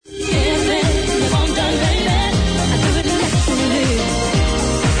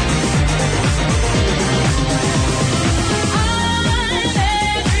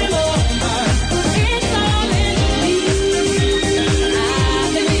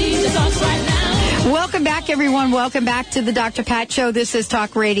Welcome back, everyone. Welcome back to the Dr. Pat Show. This is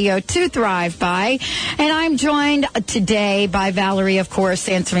Talk Radio to Thrive By. And I'm joined today by Valerie, of course,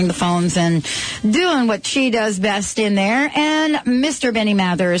 answering the phones and doing what she does best in there. And Mr. Benny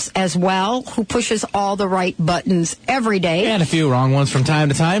Mathers as well, who pushes all the right buttons every day. And a few wrong ones from time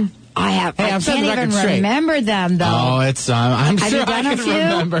to time. I can't even remember them, though. Oh, it's, I'm sure I can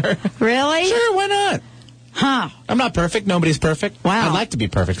remember. Really? Sure, why not? Huh. I'm not perfect. Nobody's perfect. Wow. I'd like to be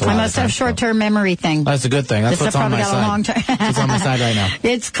perfect. I must have short-term memory thing. That's a good thing. That's what's on my side. That's what's on my side right now.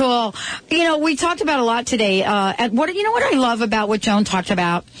 It's cool. You know, we talked about a lot today. You know what I love about what Joan talked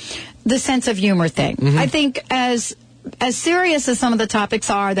about? The sense of humor thing. Mm-hmm. I think as serious as some of the topics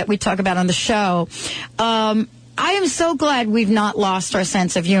are that we talk about on the show, I am so glad we've not lost our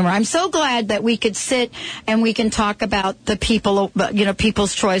sense of humor. I'm so glad that we could sit and we can talk about the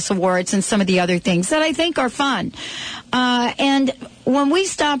People's Choice Awards and some of the other things that I think are fun. And when we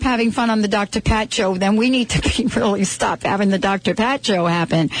stop having fun on the Dr. Pat Show, then we need to really stop having the Dr. Pat Show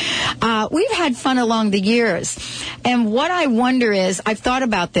happen. We've had fun along the years. And what I wonder is, I've thought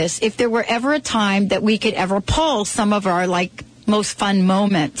about this, if there were ever a time that we could ever pull some of our, most fun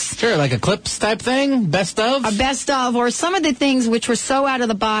moments. Sure, like a clips type thing? Best of? A best of, or some of the things which were so out of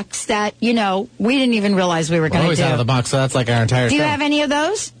the box that, we didn't even realize we were going to do. Always out of the box, so that's like our entire show. Do you show. have any of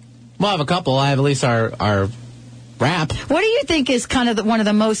those? Well, I have a couple. I have at least our rap. What do you think is kind of one of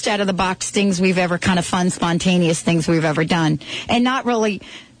the most out of the box things we've ever, kind of fun, spontaneous things we've ever done? And not really...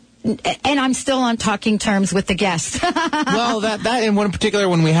 And I'm still on talking terms with the guests. Well, that in one particular,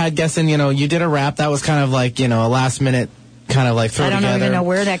 when we had guests in, you did a rap. That was kind of like, a last minute kind of like throw together. I don't even know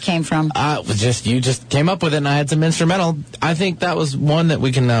where that came from. You just came up with it, and I had some instrumental. I think that was one that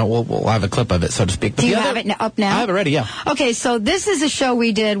we can, we'll have a clip of it, so to speak. But do you have it up now? I have it ready, yeah. Okay, so this is a show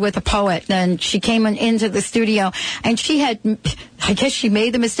we did with a poet, and she came into the studio, and I guess she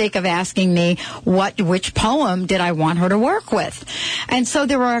made the mistake of asking me which poem did I want her to work with. And so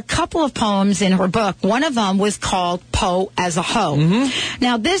there were a couple of poems in her book. One of them was called Poe as a Hoe. Mm-hmm.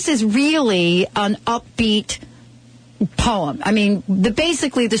 Now, this is really an upbeat poem. I mean,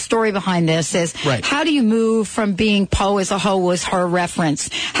 basically the story behind this is, right, how do you move from being Poe as a hoe was her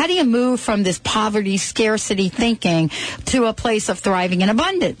reference. How do you move from this poverty, scarcity thinking to a place of thriving and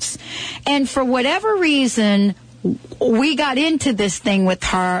abundance? And for whatever reason, we got into this thing with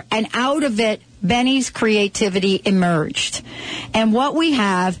her, and out of it, Benny's creativity emerged. And what we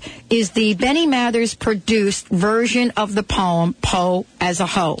have is the Benny Mathers produced version of the poem, Poe as a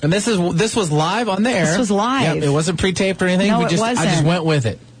Hoe. And this was live on the air. This was live. Yep, it wasn't pre-taped or anything. No, it wasn't. I just went with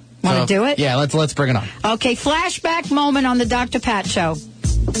it. Want to do it? Yeah, let's bring it on. Okay, flashback moment on the Dr. Pat Show.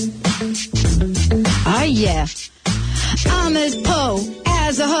 Oh, yeah. I'm as Poe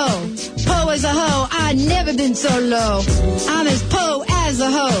as a hoe. Poe as a hoe, I never been so low. I'm as Poe as a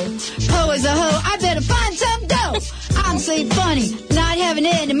hoe. Poe as a hoe, I better find some dough. I'm so funny, not having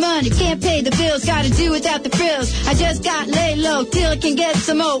any money. Can't pay the bills, gotta do without the frills. I just got lay low till I can get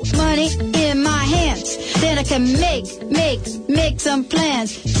some more money in my hands. Then I can make some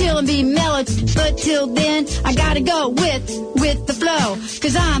plans. Chill and be mellow, but till then I gotta go with the flow.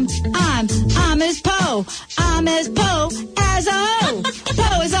 Cause I'm as Poe. I'm as Poe as a hoe.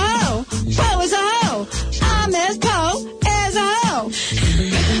 Poe as a hoe. Poe as a hoe. I'm as Poe as a hoe.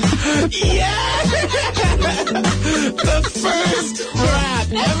 Yeah! The first rap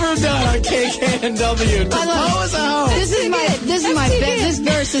ever done on KKNW. Poe as a hoe. This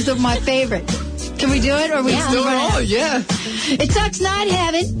verse is my favorite. Can we do it? Or we still rolling? Yeah. It sucks not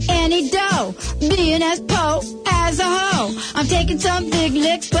having any dough, being as Poe as a hoe. I'm taking some big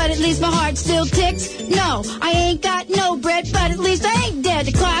licks, but at least my heart still ticks. No, I ain't got no bread, but at least I ain't dead.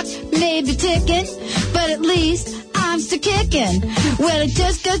 The clock may be ticking, but at least I'm still kicking. Well, it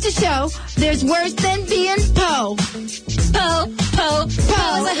just goes to show there's worse than being Poe. Poe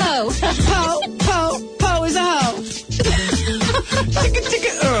as a hoe. Poe as a hoe.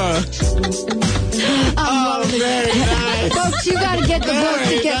 Oh, very nice. Folks, you gotta get the book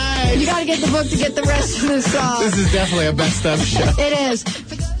to get. You gotta get the book to get the rest of the song. This is definitely a best of show. It is.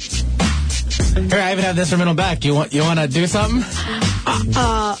 Here, I even have this instrumental back. You want to do something?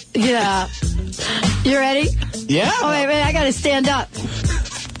 Yeah. You ready? Yeah. Oh wait, I gotta stand up.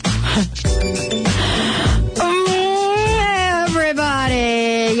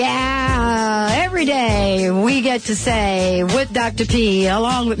 Everybody, yeah, every day we get to say with Dr. P,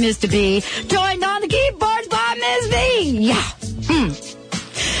 along with Mr. B, joined on the keyboards by Ms. B. Yeah.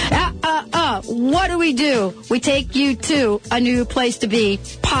 What do? We take you to a new place to be,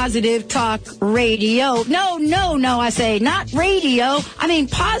 Positive Talk Radio. No, I say not radio. I mean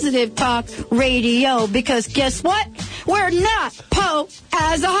Positive Talk Radio, because guess what? We're not Poe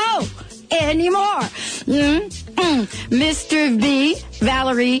as a hoe. anymore. Mr. B,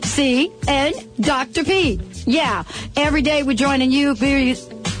 Valerie C, and Dr. P. Yeah, every day we're joining you.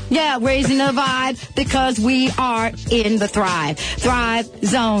 Yeah, raising the vibe because we are in the Thrive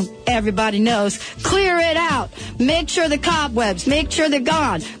Zone. Everybody knows. Clear it out. Make sure the cobwebs, make sure they're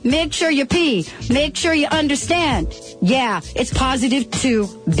gone. Make sure you pee. Make sure you understand. Yeah, it's positive to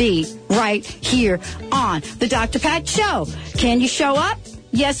be right here on the Dr. Pat Show. Can you show up?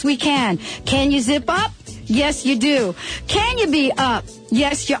 Yes, we can. Can you zip up? Yes, you do. Can you be up?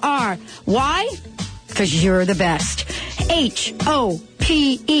 Yes, you are. Why? Because you're the best.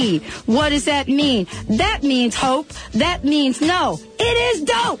 HOPE. What does that mean? That means hope. That means no. It is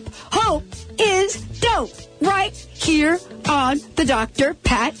dope. Hope is dope. Right here on the Dr.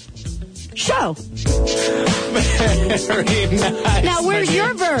 Pat Show. Very nice. Now, where's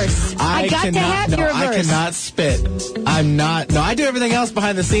your verse? I got to have your verse. I cannot spit. I'm not. No, I do everything else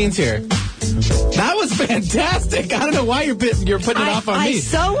behind the scenes here. That was fantastic. I don't know why you're putting it off on me. I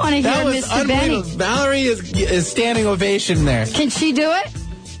so want to hear Mr. Benny. Valerie is standing ovation there. Can she do it?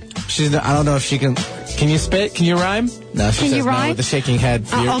 I don't know if she can. Can you spit? Can you rhyme? No, she says no with the shaking head.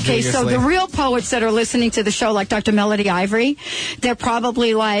 Okay, so the real poets that are listening to the show, like Dr. Melody Ivory, they're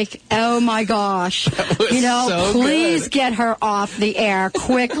probably like, oh my gosh, so please good. Get her off the air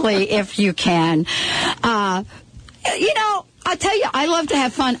quickly if you can. I'll tell you, I love to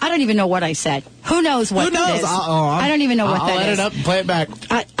have fun. I don't even know what I said. Who knows what that is? I don't even know what that is. I'll edit up and play it back.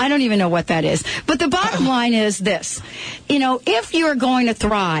 I don't even know what that is. But the bottom line is this. If you're going to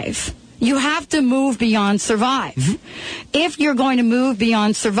thrive, you have to move beyond survive. Mm-hmm. If you're going to move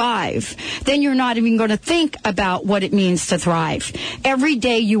beyond survive, then you're not even going to think about what it means to thrive. Every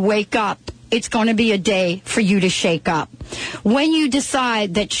day you wake up, it's going to be a day for you to shake up. When you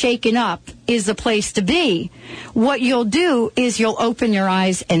decide that shaking up is the place to be, what you'll do is you'll open your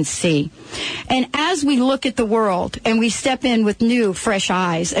eyes and see. And as we look at the world and we step in with new, fresh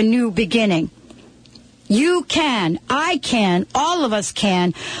eyes, a new beginning, you can, I can, all of us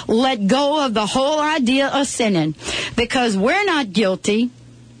can let go of the whole idea of sinning, because we're not guilty,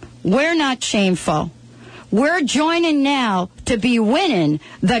 we're not shameful. We're joining now to be winning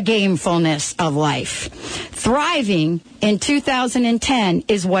the gamefulness of life. Thriving in 2010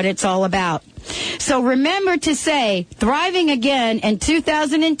 is what it's all about. So remember to say, thriving again in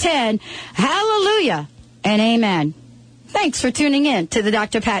 2010, hallelujah and amen. Thanks for tuning in to the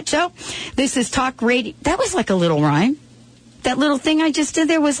Dr. Pat Show. This is Talk Radio. That was like a little rhyme. That little thing I just did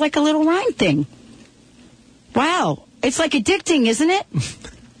there was like a little rhyme thing. Wow. It's like addicting, isn't it?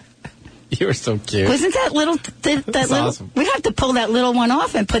 You were so cute. Wasn't that little? That's awesome. We'd have to pull that little one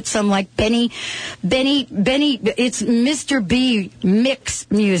off and put some like Benny. It's Mr. B mix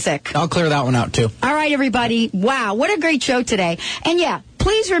music. I'll clear that one out too. All right, everybody. Wow, what a great show today. And yeah,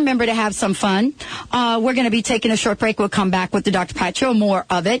 please remember to have some fun. We're going to be taking a short break. We'll come back with the Dr. Pat Show, more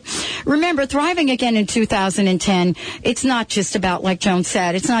of it. Remember, thriving again in 2010, it's not just about, like Joan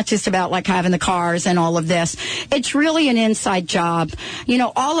said, it's not just about like having the cars and all of this. It's really an inside job.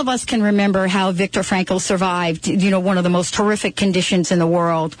 All of us can remember how Viktor Frankl survived, one of the most horrific conditions in the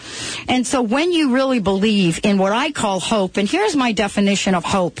world. And so when you really believe in what I call hope, and here's my definition of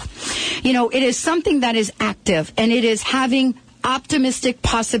hope, it is something that is active, and it is having optimistic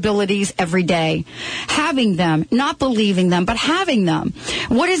possibilities every day. Having them, not believing them, but having them.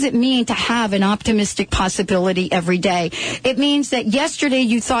 What does it mean to have an optimistic possibility every day? It means that yesterday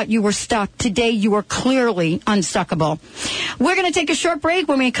you thought you were stuck. Today you are clearly unstuckable. We're going to take a short break.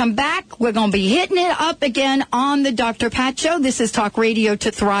 When we come back, we're going to be hitting it up again on the Dr. Pat Show. This is Talk Radio to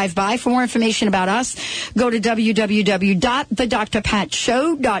Thrive By. For more information about us, go to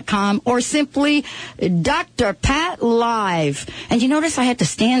www.thedrpatshow.com or simply Dr. Pat Live. And you notice I had to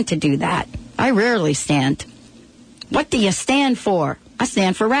stand to do that. I rarely stand. What do you stand for? I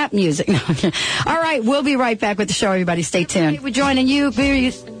stand for rap music. All right, we'll be right back with the show, everybody. Stay tuned. We're joining you.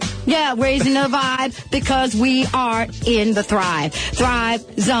 Yeah, raising the vibe because we are in the Thrive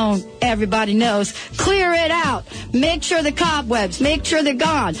Zone. Everybody knows. Clear it out. Make sure the cobwebs, make sure they're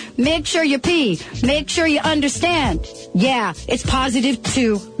gone. Make sure you pee. Make sure you understand. Yeah, it's positive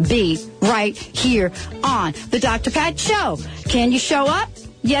to be right here on the Dr. Pat Show. Can you show up?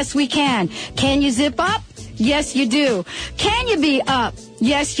 Yes, we can. Can you zip up? Yes, you do. Can you be up?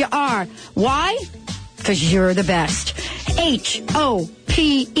 Yes, you are. Why? Because you're the best. HOPE.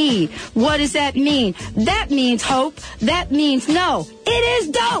 What does that mean? That means hope. That means no. It is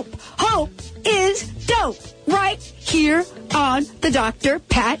dope. Hope is dope. Right here on the Dr.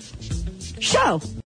 Pat Show.